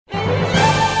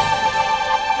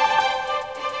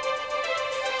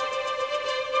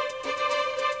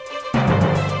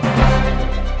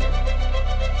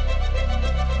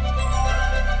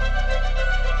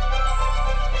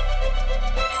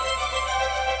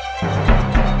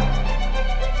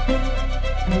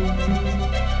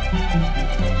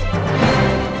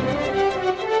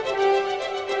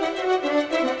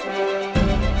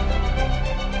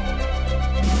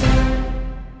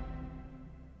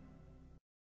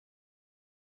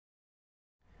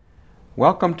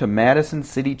Welcome to Madison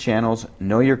City Channel's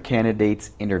Know Your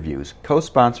Candidates interviews,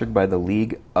 co-sponsored by the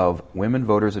League of Women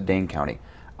Voters of Dane County.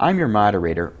 I'm your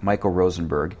moderator, Michael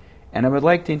Rosenberg, and I would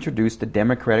like to introduce the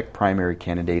Democratic primary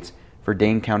candidates for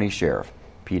Dane County Sheriff,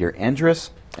 Peter Endres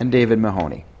and David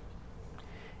Mahoney.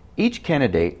 Each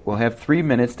candidate will have 3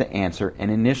 minutes to answer an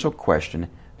initial question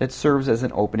that serves as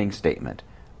an opening statement.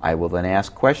 I will then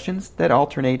ask questions that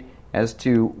alternate as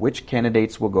to which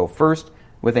candidates will go first,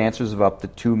 with answers of up to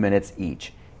 2 minutes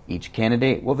each. Each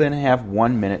candidate will then have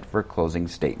 1 minute for a closing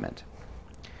statement.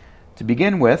 To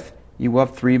begin with, you will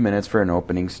have 3 minutes for an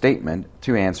opening statement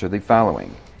to answer the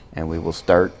following. And we will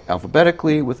start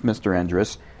alphabetically with Mr.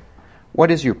 Endres. What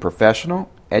is your professional,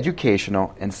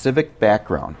 educational, and civic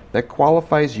background that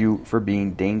qualifies you for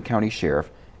being Dane County Sheriff,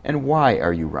 and why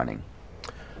are you running?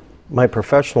 My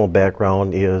professional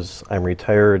background is I'm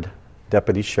retired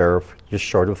deputy sheriff, just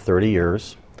short of 30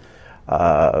 years.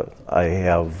 I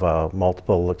have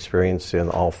multiple experience in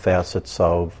all facets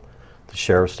of the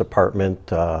Sheriff's Department,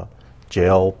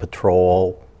 jail,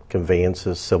 patrol,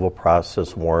 conveyances, civil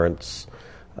process, warrants,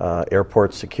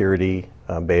 airport security,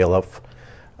 bailiff.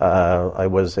 I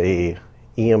was a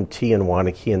EMT in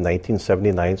Waunakee in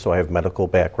 1979, so I have medical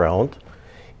background.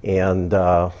 And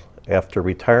after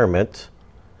retirement,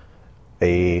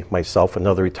 myself and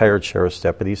another retired sheriff's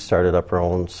deputy started up our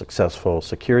own successful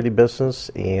security business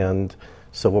and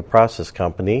civil process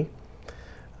company.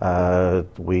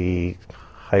 We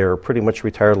hire pretty much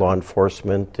retired law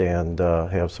enforcement and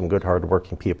have some good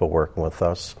hard-working people working with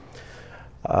us.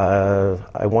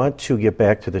 I want to get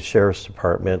back to the Sheriff's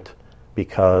Department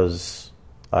because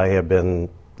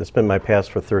it's been my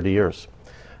past for 30 years.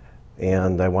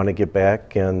 And I want to get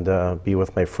back and be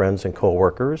with my friends and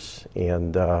co-workers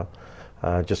and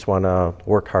just want to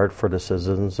work hard for the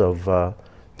citizens of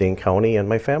Dane County and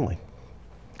my family.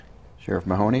 Sheriff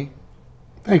Mahoney.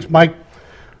 Thanks, Mike.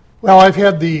 Well, I've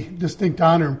had the distinct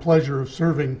honor and pleasure of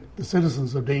serving the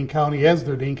citizens of Dane County as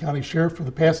their Dane County Sheriff for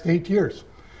the past 8 years.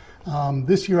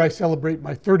 This year I celebrate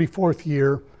my 34th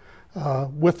year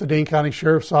with the Dane County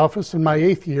Sheriff's Office and my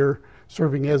 8th year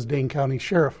serving as Dane County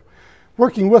Sheriff.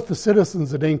 Working with the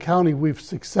citizens of Dane County, we've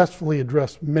successfully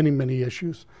addressed many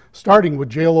issues, starting with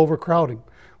jail overcrowding.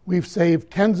 We've saved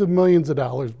tens of millions of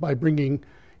dollars by bringing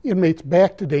inmates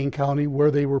back to Dane County where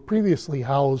they were previously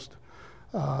housed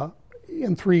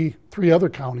in three other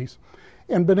counties,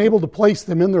 and been able to place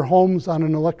them in their homes on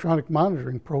an electronic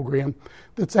monitoring program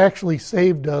that's actually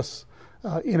saved us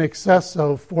in excess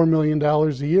of $4 million a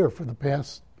year for the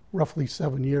past roughly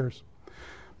 7 years.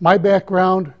 My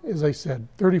background, as I said,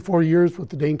 34 years with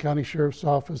the Dane County Sheriff's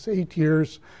Office, 8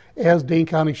 years as Dane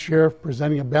County Sheriff,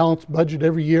 presenting a balanced budget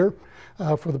every year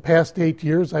for the past 8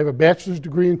 years. I have a bachelor's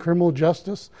degree in criminal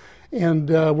justice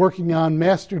and working on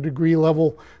master degree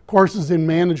level courses in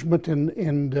management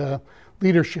and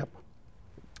leadership.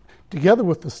 Together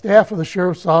with the staff of the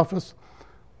Sheriff's Office,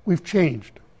 we've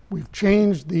changed. We've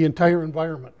changed the entire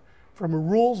environment from a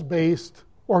rules-based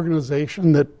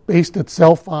organization that based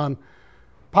itself on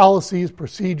policies,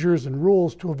 procedures, and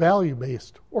rules to a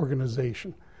value-based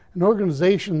organization, an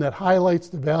organization that highlights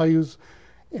the values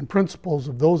and principles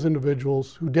of those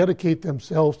individuals who dedicate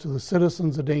themselves to the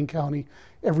citizens of Dane County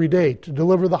every day to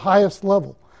deliver the highest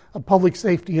level of public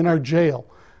safety in our jail,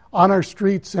 on our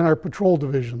streets, in our patrol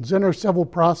divisions, in our civil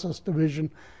process division,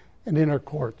 and in our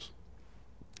courts.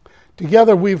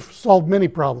 Together, we've solved many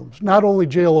problems, not only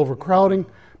jail overcrowding,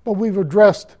 but we've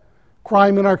addressed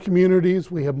crime in our communities.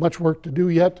 We have much work to do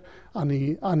yet on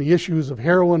the issues of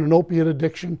heroin and opiate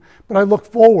addiction, but I look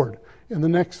forward in the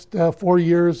next 4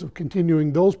 years of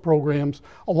continuing those programs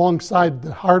alongside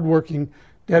the hardworking,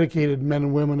 dedicated men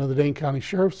and women of the Dane County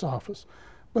Sheriff's Office,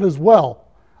 but as well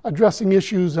addressing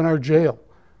issues in our jail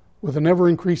with an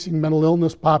ever-increasing mental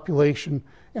illness population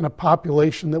and a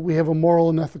population that we have a moral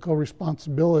and ethical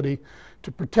responsibility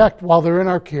to protect while they're in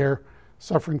our care,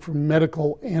 suffering from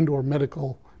medical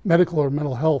or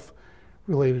mental health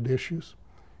related issues.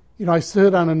 You know, I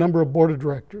sit on a number of board of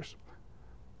directors.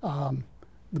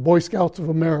 The Boy Scouts of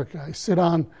America. I sit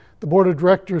on the board of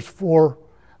directors for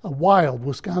WILD,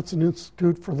 Wisconsin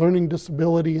Institute for Learning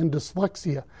Disability and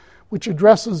Dyslexia, which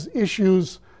addresses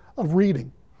issues of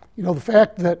reading. You know, the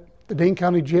fact that the Dane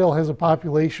County Jail has a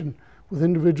population with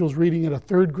individuals reading at a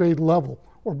 3rd grade level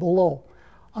or below,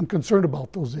 I'm concerned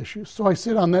about those issues. So I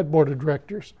sit on that board of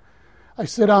directors. I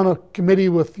sit on a committee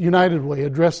with United Way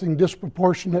addressing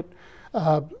disproportionate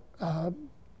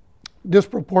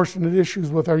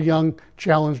issues with our young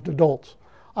challenged adults.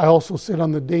 I also sit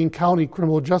on the Dane County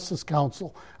Criminal Justice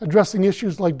Council addressing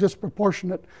issues like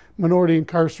disproportionate minority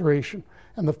incarceration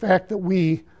and the fact that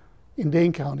we in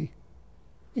Dane County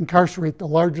incarcerate the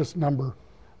largest number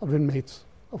of inmates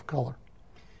of color.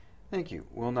 Thank you.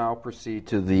 We'll now proceed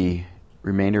to the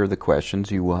remainder of the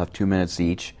questions. You will have 2 minutes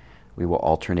each. We will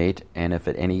alternate, and if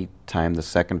at any time the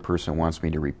second person wants me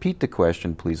to repeat the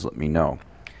question, please let me know.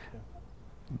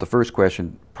 The first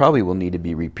question probably will need to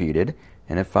be repeated,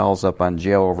 and it follows up on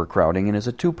jail overcrowding and is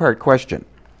a two-part question.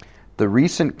 The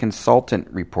recent consultant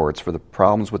reports for the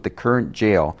problems with the current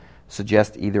jail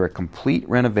suggest either a complete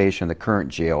renovation of the current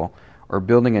jail or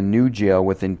building a new jail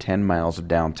within 10 miles of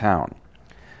downtown.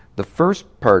 The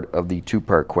first part of the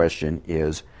two-part question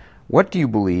is, what do you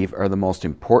believe are the most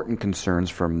important concerns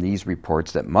from these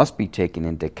reports that must be taken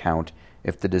into account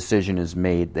if the decision is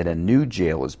made that a new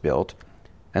jail is built?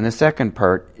 And the second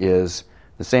part is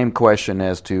the same question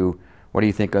as to what do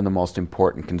you think are the most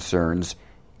important concerns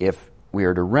if we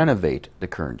are to renovate the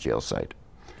current jail site?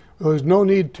 Well, there's no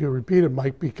need to repeat it,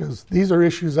 Mike, because these are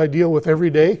issues I deal with every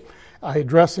day. I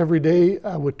address every day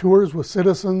with tours with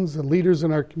citizens and leaders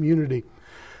in our community.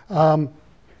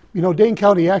 Dane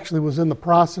County actually was in the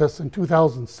process in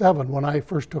 2007 when I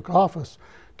first took office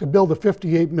to build a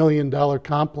 $58 million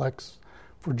complex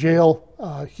for jail,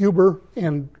 Huber,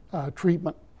 and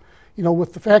treatment.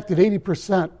 With the fact that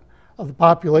 80% of the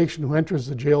population who enters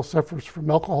the jail suffers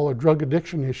from alcohol or drug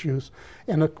addiction issues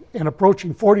and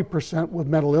approaching 40% with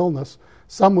mental illness,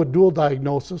 some with dual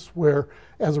diagnosis where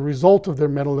as a result of their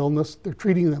mental illness they're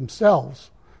treating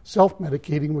themselves,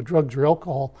 self-medicating with drugs or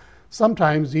alcohol,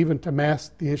 sometimes even to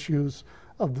mask the issues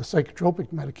of the psychotropic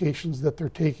medications that they're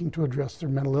taking to address their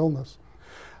mental illness.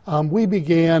 We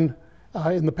began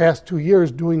in the past 2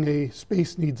 years doing a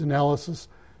space needs analysis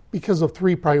because of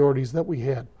three priorities that we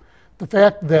had. The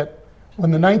fact that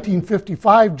when the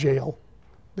 1955 jail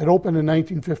that opened in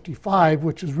 1955,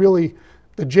 which is really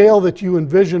the jail that you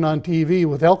envision on TV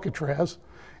with Alcatraz,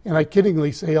 and I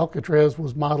kiddingly say Alcatraz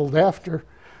was modeled after,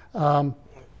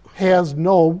 has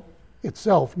no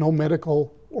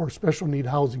medical or special need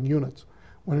housing units.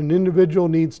 When an individual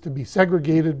needs to be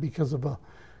segregated because of a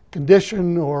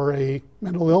condition or a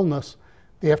mental illness,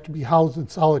 they have to be housed in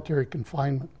solitary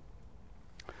confinement.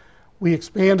 We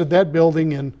expanded that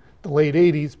building in the late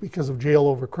 80s because of jail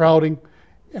overcrowding,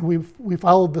 and we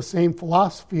followed the same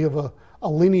philosophy of a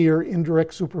linear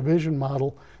indirect supervision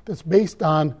model that's based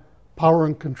on power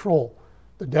and control.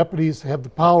 The deputies have the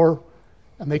power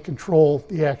and they control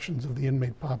the actions of the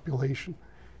inmate population.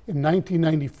 In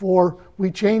 1994,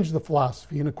 we changed the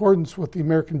philosophy in accordance with the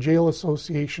American Jail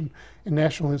Association and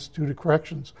National Institute of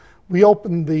Corrections. We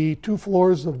opened the 2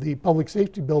 floors of the public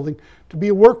safety building to be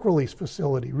a work release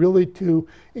facility, really to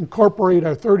incorporate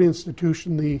our third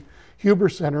institution, the Huber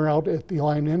Center out at the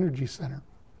Alliant Energy Center.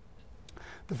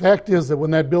 The fact is that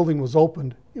when that building was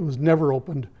opened, it was never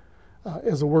opened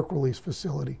as a work release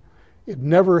facility. It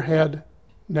never had,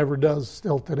 never does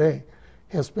still today,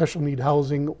 has special need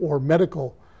housing or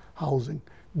medical housing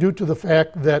due to the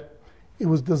fact that it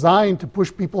was designed to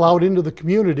push people out into the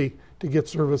community to get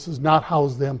services, not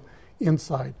house them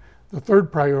inside. The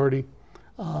third priority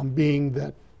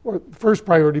first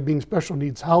priority being special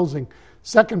needs housing,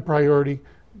 second priority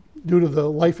due to the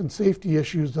life and safety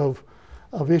issues of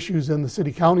issues in the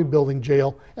city-county building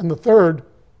jail, and the third,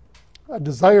 a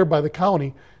desire by the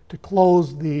county to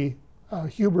close the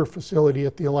Huber facility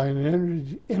at the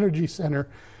Alliant Energy Center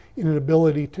in an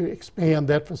ability to expand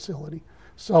that facility.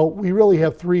 So we really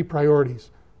have three priorities: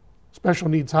 special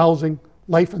needs housing,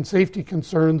 life and safety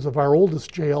concerns of our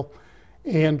oldest jail,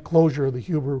 and closure of the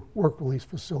Huber work release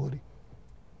facility.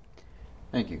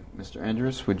 Thank you. Mr.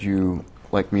 Andrus, would you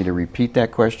like me to repeat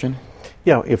that question?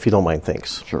 Yeah, if you don't mind,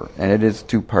 thanks. Sure. And it is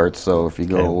 2 parts, so if you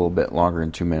go a little bit longer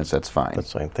in 2 minutes, that's fine.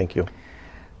 That's fine, thank you.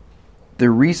 The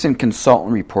recent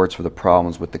consultant reports for the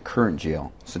problems with the current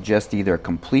jail suggest either a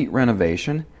complete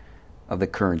renovation of the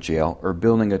current jail or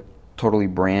building a totally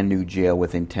brand new jail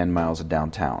within 10 miles of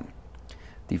downtown.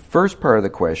 The first part of the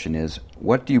question is,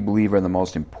 what do you believe are the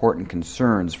most important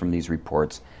concerns from these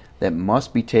reports that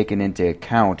must be taken into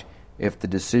account if the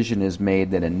decision is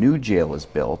made that a new jail is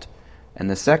built? And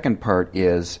the second part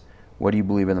is, what do you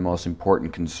believe are the most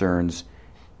important concerns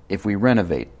if we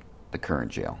renovate the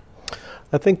current jail?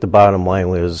 I think the bottom line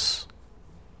is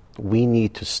we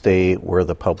need to stay where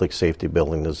the public safety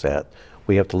building is at.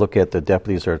 We have to look at the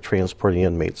deputies that are transporting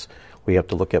inmates. We have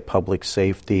to look at public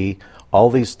safety. All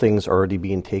these things are already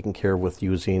being taken care of with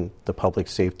using the public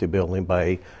safety building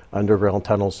by underground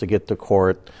tunnels to get to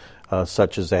court,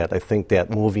 such as that. I think that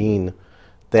moving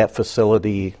that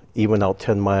facility even out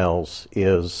 10 miles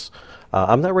is,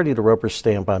 I'm not ready to rubber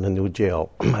stamp on a new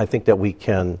jail. I think that we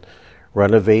can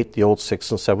renovate the old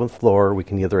 6th and 7th floor. We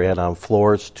can either add on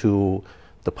floors to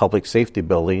the public safety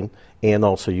building and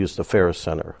also use the Ferris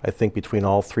Center. I think between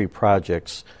all three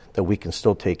projects that we can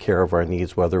still take care of our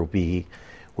needs, whether we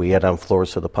add on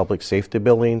floors to the public safety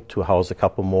building to house a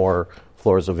couple more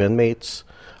floors of inmates.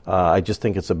 I just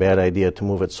think it's a bad idea to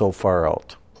move it so far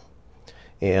out.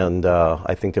 And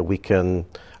I think that we can,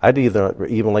 I'd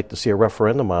even like to see a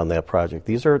referendum on that project.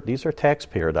 These are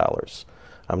taxpayer dollars.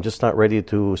 I'm just not ready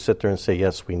to sit there and say,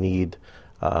 yes, we need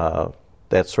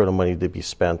that sort of money to be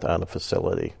spent on a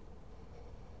facility.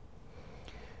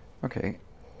 Okay,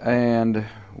 and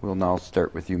we'll now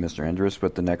start with you, Mr. Andrus,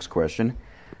 with the next question.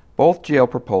 Both jail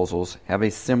proposals have a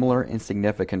similar and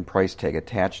significant price tag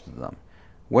attached to them.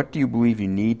 What do you believe you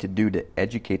need to do to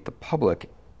educate the public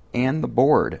and the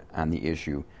board on the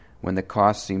issue when the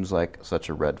cost seems like such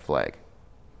a red flag?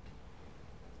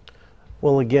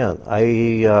 Well, again,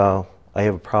 I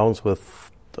have problems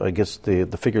with, I guess, the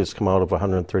figures come out of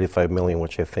 $135 million,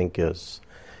 which I think is,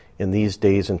 in these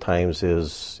days and times,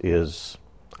 is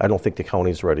I don't think the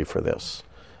county's ready for this.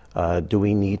 Do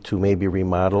we need to maybe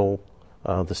remodel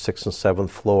the 6th and 7th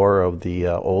floor of the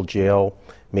old jail,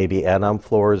 maybe add on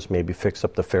floors, maybe fix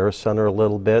up the Ferris Center a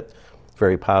little bit?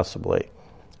 Very possibly.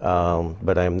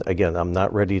 But I'm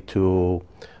not ready to,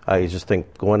 I just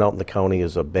think going out in the county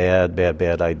is a bad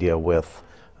idea with,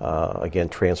 again,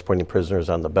 transporting prisoners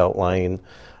on the belt line,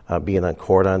 being on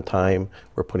court on time.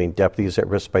 We're putting deputies at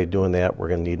risk by doing that. We're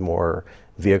going to need more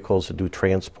vehicles to do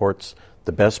transports.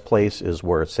 The best place is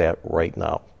where it's at right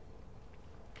now.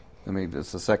 I mean,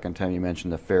 it's the second time you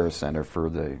mentioned the Ferris Center. For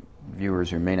the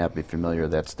viewers who may not be familiar,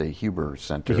 that's the Huber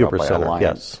Center. The Huber by Center, Alliance,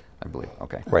 yes. I believe.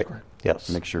 Okay. Right, yes.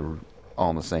 Make sure we're all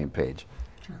on the same page.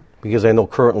 Sure. Because I know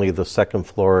currently the second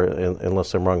floor,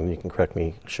 unless I'm wrong, you can correct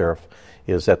me, Sheriff,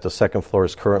 is that the second floor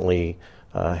is currently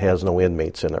has no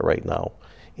inmates in it right now.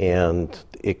 And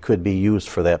it could be used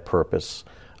for that purpose.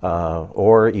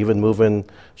 Or even moving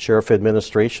sheriff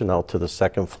administration out to the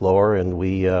second floor, and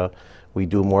we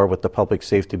do more with the public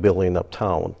safety building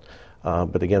uptown.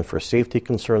 But again, for safety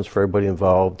concerns for everybody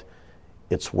involved,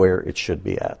 it's where it should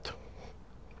be at.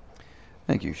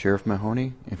 Thank you. Sheriff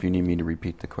Mahoney, if you need me to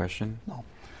repeat the question.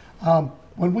 No.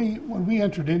 When we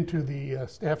entered into the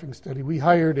staffing study, we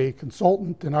hired a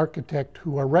consultant and architect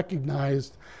who are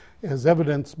recognized as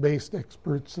evidence-based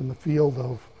experts in the field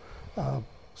of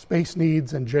space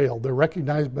needs and jail. They're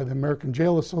recognized by the American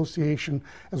Jail Association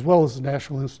as well as the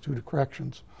National Institute of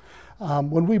Corrections.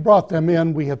 When we brought them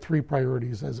in, we had three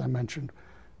priorities, as I mentioned.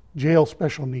 Jail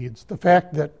special needs. The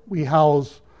fact that we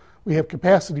have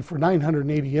capacity for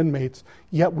 980 inmates,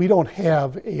 yet we don't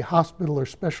have a hospital or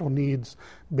special needs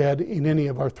bed in any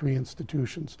of our three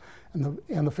institutions.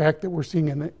 And the fact that we're seeing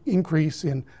an increase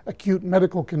in acute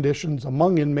medical conditions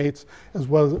among inmates as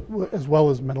well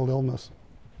as mental illness.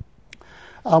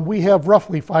 We have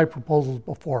roughly 5 proposals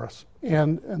before us,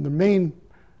 and the main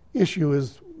issue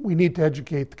is we need to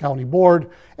educate the county board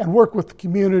and work with the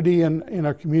community and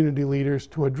our community leaders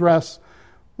to address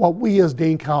what we as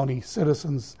Dane County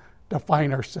citizens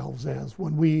define ourselves as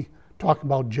when we talk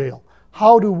about jail.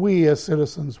 How do we as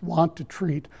citizens want to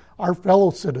treat our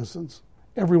fellow citizens,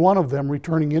 every one of them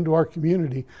returning into our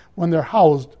community when they're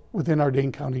housed within our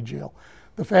Dane County jail?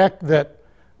 The fact that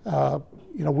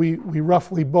we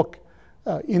roughly book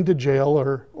into jail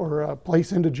or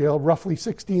place into jail roughly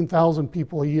 16,000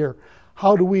 people a year.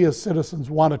 How do we as citizens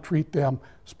want to treat them,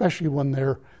 especially when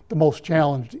they're the most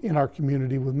challenged in our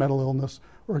community with mental illness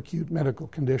or acute medical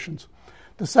conditions?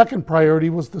 The second priority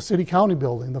was the city-county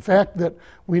building. The fact that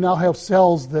we now have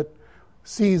cells that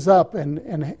seize up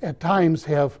and at times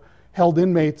have held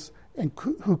inmates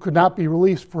who could not be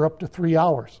released for up to 3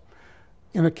 hours.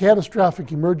 In a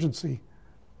catastrophic emergency,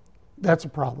 that's a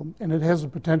problem, and it has the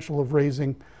potential of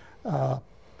raising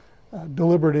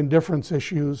deliberate indifference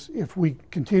issues if we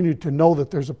continue to know that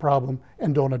there's a problem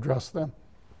and don't address them.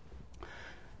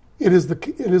 It is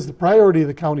the priority of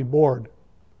the county board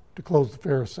to close the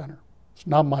Ferris Center. It's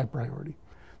not my priority.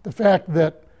 The fact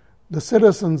that the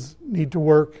citizens need to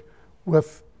work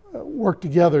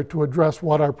together to address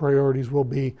what our priorities will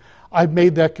be. I've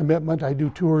made that commitment. I do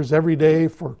tours every day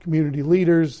for community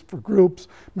leaders, for groups,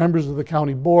 members of the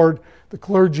county board, the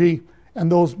clergy, and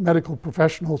those medical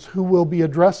professionals who will be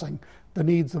addressing the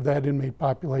needs of that inmate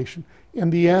population. In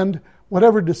the end,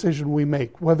 whatever decision we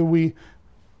make, whether we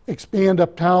expand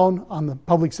uptown on the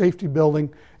public safety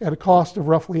building at a cost of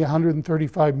roughly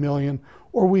 $135 million,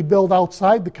 or we build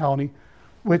outside the county,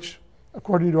 which,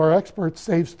 according to our experts,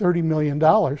 saves $30 million,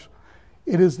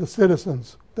 it is the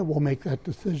citizens that will make that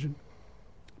decision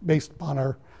based upon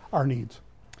our needs.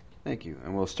 Thank you.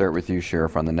 And we'll start with you,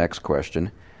 Sheriff, on the next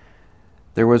question.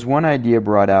 There was one idea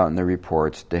brought out in the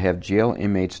reports to have jail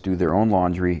inmates do their own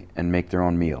laundry and make their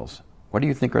own meals. What do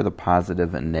you think are the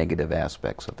positive and negative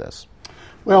aspects of this?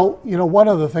 Well, one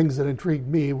of the things that intrigued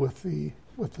me with the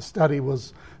study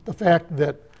was the fact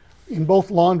that in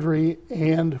both laundry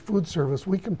and food service,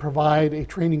 we can provide a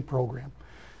training program.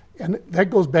 And that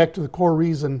goes back to the core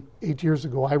reason 8 years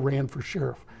ago I ran for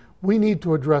sheriff. We need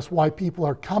to address why people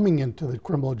are coming into the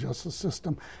criminal justice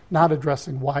system, not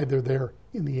addressing why they're there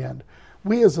in the end.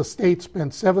 We as a state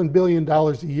spend $7 billion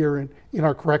a year in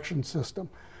our correction system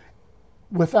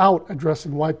without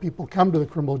addressing why people come to the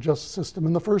criminal justice system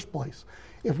in the first place.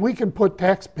 If we can put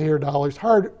taxpayer dollars,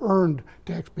 hard-earned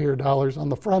taxpayer dollars on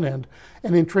the front end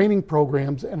and in training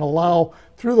programs and allow,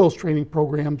 through those training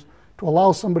programs, to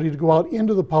allow somebody to go out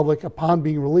into the public upon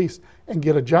being released and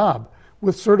get a job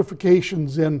with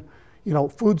certifications in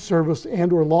food service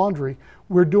and or laundry,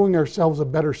 we're doing ourselves a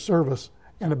better service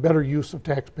and a better use of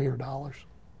taxpayer dollars.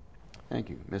 Thank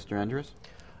you. Mr. Endres?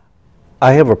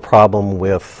 I have a problem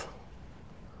with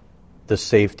the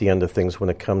safety end of things when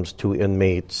it comes to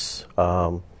inmates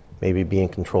maybe being in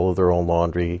control of their own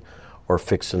laundry or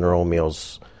fixing their own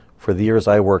meals. For the years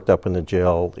I worked up in the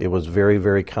jail, it was very,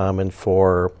 very common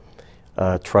for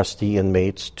trustee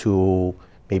inmates to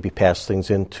maybe pass things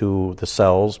into the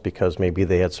cells because maybe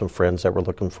they had some friends that were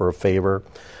looking for a favor.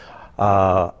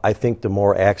 I think the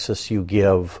more access you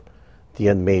give the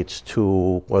inmates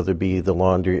to, whether it be the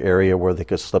laundry area where they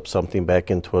could slip something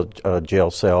back into a jail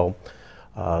cell,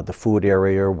 the food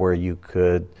area where you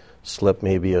could slip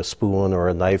maybe a spoon or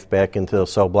a knife back into the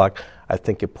cell block, I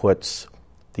think it puts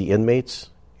the inmates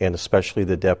and especially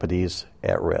the deputies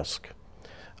at risk.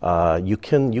 You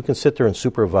can sit there and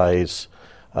supervise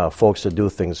folks to do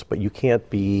things, but you can't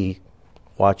be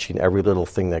watching every little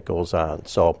thing that goes on.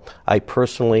 So I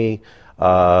personally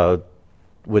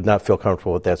would not feel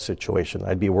comfortable with that situation.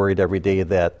 I'd be worried every day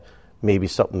that maybe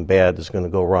something bad is going to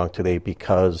go wrong today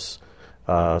because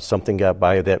something got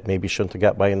by that maybe shouldn't have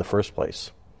got by in the first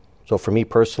place. So for me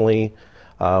personally,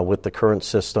 with the current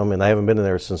system, and I haven't been in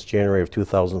there since January of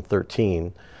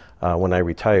 2013 when I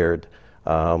retired,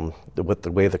 with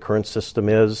the way the current system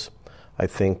is, I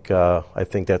think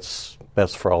that's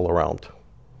best for all around.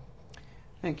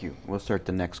 Thank you. We'll start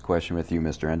the next question with you,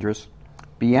 Mr. Endres.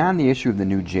 Beyond the issue of the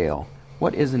new jail,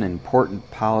 what is an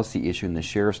important policy issue in the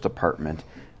Sheriff's Department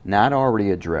not already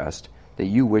addressed that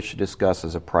you wish to discuss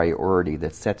as a priority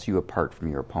that sets you apart from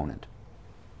your opponent?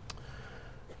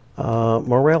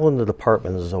 Morale in the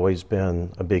department has always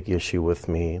been a big issue with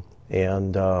me,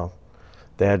 and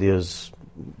that is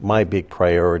my big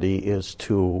priority is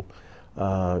to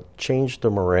change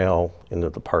the morale in the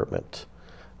department.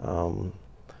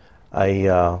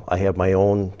 I have my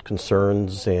own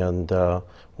concerns and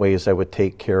ways I would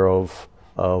take care of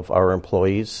our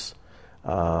employees.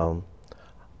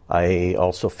 I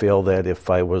also feel that if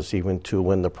I was even to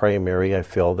win the primary, I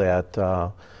feel that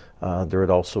there would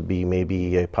also be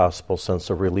maybe a possible sense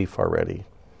of relief already.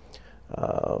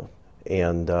 I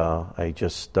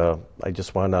just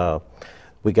want to.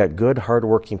 We got good,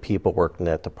 hardworking people working in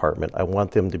that department. I want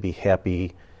them to be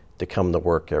happy to come to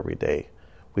work every day.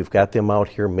 We've got them out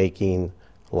here making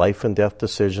life and death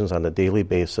decisions on a daily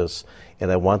basis,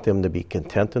 and I want them to be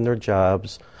content in their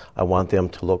jobs. I want them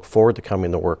to look forward to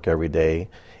coming to work every day,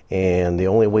 and the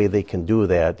only way they can do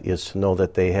that is to know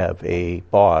that they have a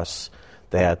boss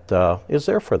that is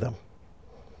there for them.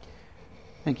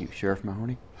 Thank you. Sheriff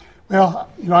Mahoney? Well,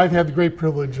 I've had the great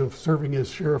privilege of serving as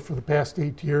sheriff for the past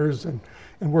 8 years and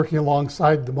working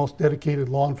alongside the most dedicated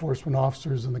law enforcement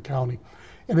officers in the county.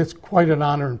 And it's quite an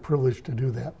honor and privilege to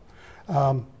do that.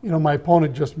 My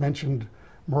opponent just mentioned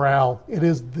morale. It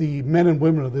is the men and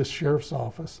women of this sheriff's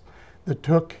office that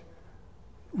took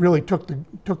the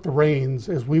reins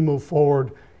as we move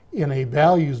forward in a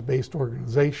values-based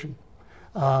organization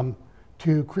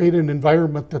to create an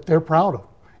environment that they're proud of.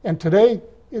 And today,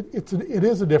 it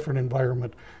is a different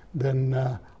environment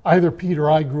than either Pete or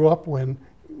I grew up in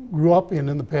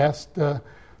the past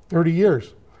 30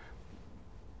 years.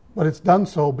 But it's done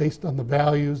so based on the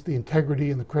values, the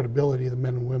integrity, and the credibility of the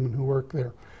men and women who work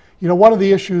there. One of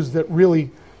the issues that really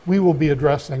we will be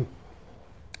addressing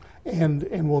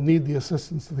and will need the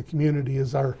assistance of the community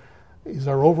is our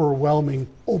overwhelming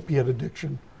opiate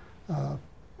addiction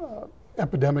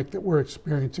epidemic that we're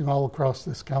experiencing all across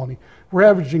this county. We're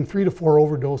averaging 3 to 4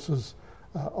 overdoses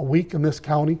a week in this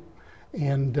county,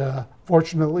 and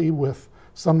fortunately with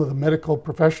some of the medical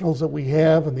professionals that we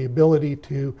have and the ability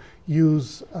to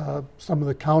use some of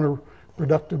the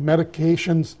counterproductive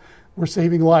medications, we're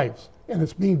saving lives. And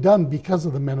it's being done because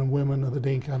of the men and women of the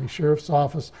Dane County Sheriff's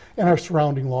Office and our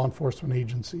surrounding law enforcement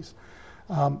agencies.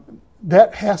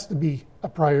 That has to be a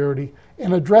priority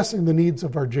in addressing the needs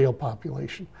of our jail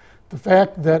population. The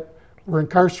fact that We're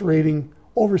incarcerating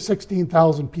over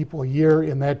 16,000 people a year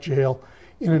in that jail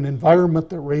in an environment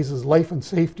that raises life and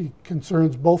safety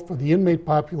concerns both for the inmate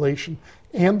population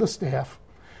and the staff,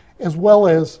 as well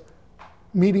as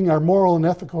meeting our moral and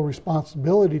ethical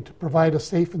responsibility to provide a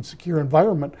safe and secure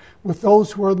environment with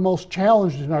those who are the most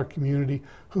challenged in our community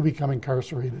who become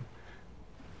incarcerated.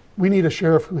 We need a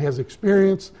sheriff who has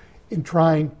experience in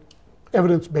trying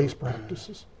evidence-based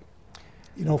practices.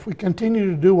 You know, if we continue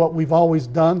to do what we've always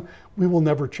done, we will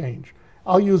never change.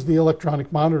 I'll use the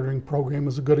electronic monitoring program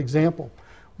as a good example.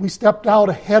 We stepped out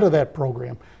ahead of that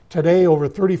program. Today, over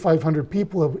 3,500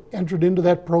 people have entered into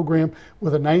that program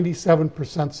with a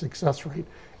 97% success rate.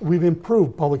 We've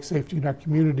improved public safety in our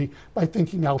community by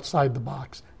thinking outside the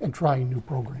box and trying new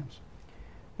programs.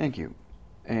 Thank you.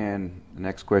 And the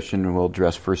next question we'll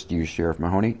address first to you, Sheriff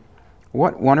Mahoney.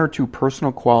 What one or two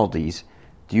personal qualities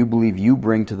do you believe you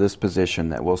bring to this position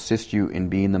that will assist you in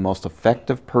being the most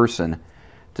effective person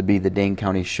to be the Dane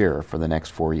County Sheriff for the next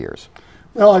 4 years?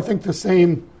 Well, I think the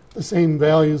same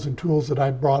values and tools that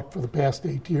I've brought for the past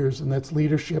 8 years, and that's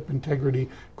leadership, integrity,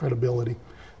 credibility.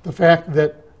 The fact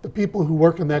that the people who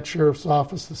work in that sheriff's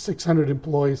office, the 600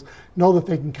 employees, know that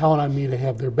they can count on me to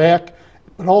have their back,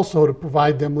 but also to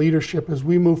provide them leadership as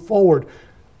we move forward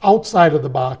outside of the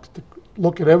box, to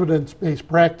look at evidence-based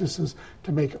practices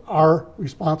to make our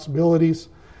responsibilities,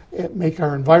 make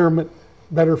our environment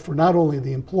better for not only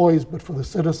the employees, but for the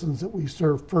citizens that we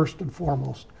serve first and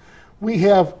foremost. We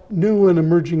have new and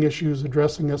emerging issues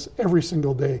addressing us every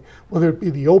single day, whether it be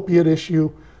the opiate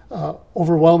issue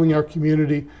overwhelming our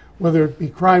community, whether it be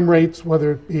crime rates,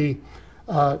 whether it be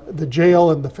the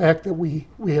jail and the fact that we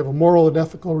have a moral and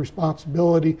ethical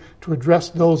responsibility to address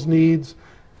those needs,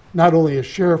 not only as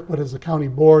sheriff, but as a county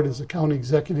board, as a county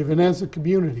executive, and as a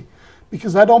community.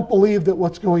 Because I don't believe that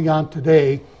what's going on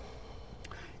today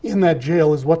in that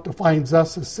jail is what defines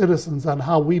us as citizens on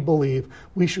how we believe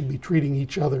we should be treating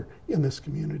each other in this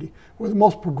community. We're the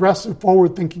most progressive,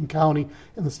 forward-thinking county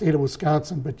in the state of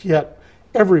Wisconsin, but yet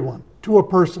everyone, to a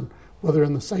person, whether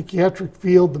in the psychiatric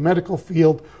field, the medical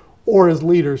field, or as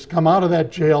leaders, come out of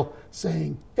that jail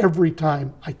saying every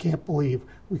time, I can't believe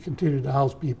we continue to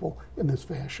house people in this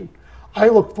fashion. I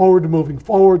look forward to moving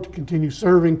forward to continue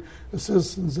serving the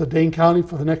citizens of Dane County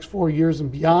for the next 4 years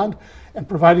and beyond, and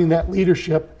providing that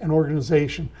leadership and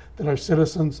organization that our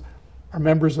citizens, our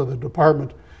members of the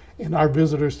department, and our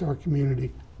visitors to our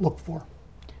community look for.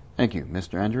 Thank you.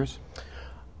 Mr. Andrews?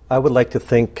 I would like to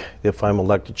think if I'm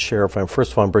elected sheriff,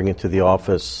 first of all, I'm bringing to the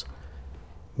office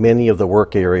many of the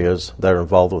work areas that are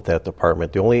involved with that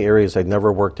department. The only areas I'd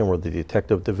never worked in were the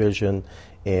detective division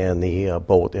and the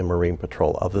boat and marine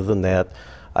patrol. Other than that,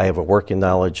 I have a working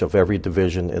knowledge of every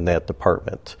division in that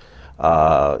department.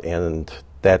 And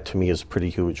that to me is pretty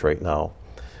huge right now.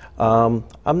 I'm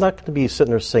not going to be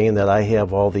sitting there saying that I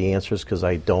have all the answers, because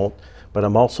I don't, but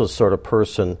I'm also the sort of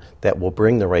person that will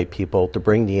bring the right people to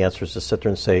bring the answers, to sit there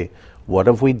and say, what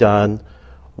have we done,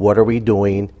 what are we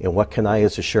doing, and what can I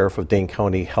as a sheriff of Dane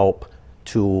County help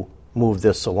to move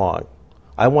this along?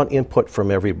 I want input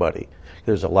from everybody.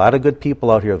 There's a lot of good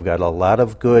people out here who've got a lot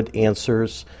of good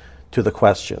answers to the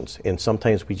questions, and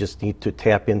sometimes we just need to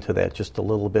tap into that just a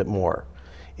little bit more.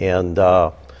 And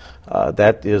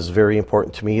that is very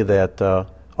important to me, that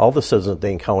all the citizens of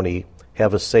Dane County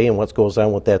have a say in what goes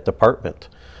on with that department.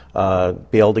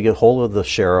 Be able to get hold of the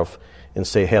sheriff and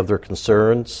say, have their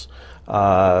concerns,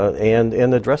 and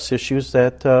address issues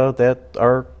that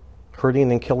are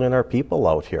hurting and killing our people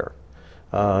out here.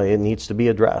 It needs to be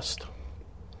addressed.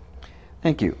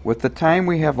 Thank you. With the time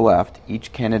we have left,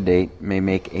 each candidate may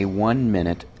make a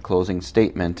 1-minute closing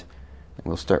statement. And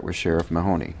we'll start with Sheriff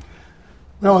Mahoney.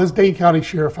 Well, as Dane County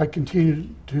Sheriff, I continue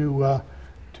to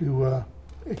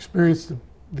experience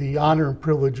the honor and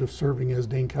privilege of serving as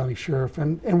Dane County Sheriff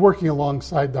and working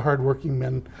alongside the hardworking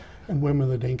men and women of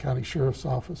the Dane County Sheriff's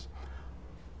Office.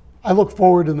 I look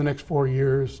forward in the next 4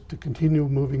 years to continue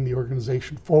moving the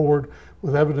organization forward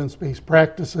with evidence-based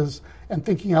practices and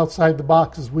thinking outside the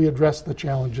box as we address the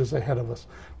challenges ahead of us,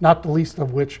 not the least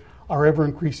of which are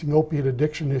ever-increasing opiate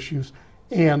addiction issues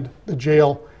and the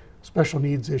jail special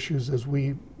needs issues as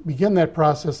we begin that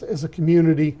process as a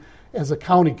community, as a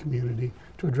county community,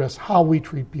 to address how we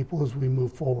treat people as we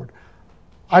move forward.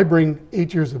 I bring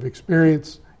 8 years of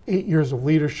experience, 8 years of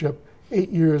leadership, 8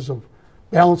 years of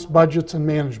balanced budgets and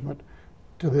management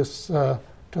to this to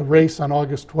race on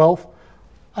August 12th.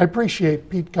 I appreciate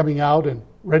Pete coming out and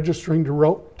registering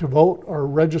to vote or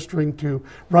registering to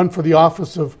run for the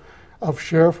office of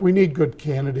sheriff. We need good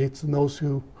candidates and those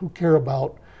who care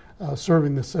about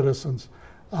serving the citizens.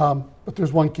 But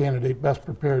there's one candidate best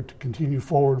prepared to continue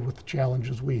forward with the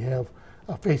challenges we have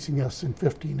facing us in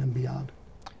 15 and beyond.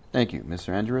 Thank you.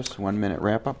 Mr. Andrus, 1 minute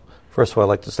wrap up. First of all, I'd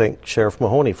like to thank Sheriff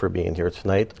Mahoney for being here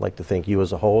tonight. I'd like to thank you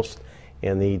as a host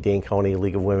and the Dane County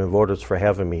League of Women Voters for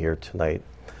having me here tonight.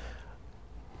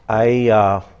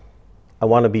 I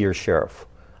want to be your sheriff.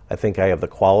 I think I have the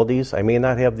qualities. I may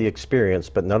not have the experience,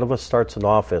 but none of us starts in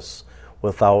office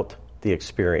without the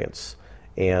experience.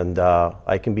 And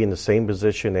I can be in the same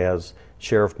position as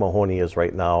Sheriff Mahoney is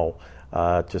right now.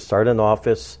 To start in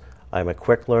office, I'm a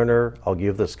quick learner. I'll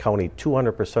give this county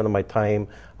 200% of my time.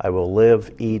 I will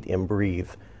live, eat, and breathe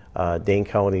Dane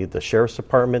County, the Sheriff's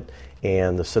Department,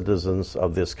 and the citizens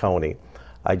of this county.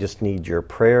 I just need your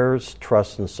prayers,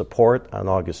 trust, and support on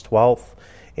August 12th.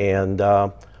 And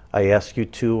I ask you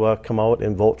to come out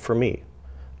and vote for me.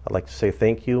 I'd like to say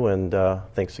thank you, and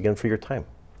thanks again for your time.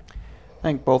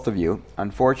 Thank both of you.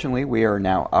 Unfortunately, we are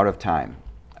now out of time.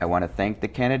 I want to thank the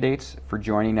candidates for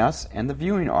joining us and the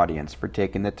viewing audience for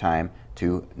taking the time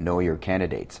to know your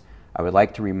candidates. I would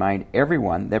like to remind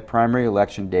everyone that primary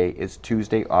election day is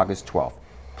Tuesday, August 12th.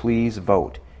 Please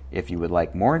vote. If you would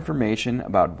like more information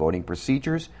about voting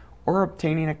procedures or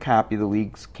obtaining a copy of the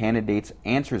League's Candidates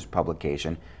Answers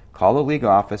publication, call the League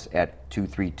office at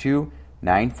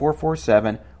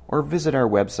 232-9447 or visit our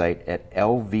website at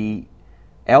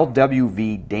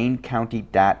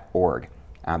lwvdanecounty.org.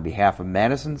 On behalf of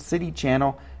Madison City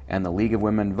Channel and the League of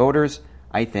Women Voters,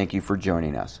 I thank you for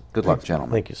joining us. Good luck,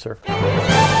 gentlemen. Thank you, sir.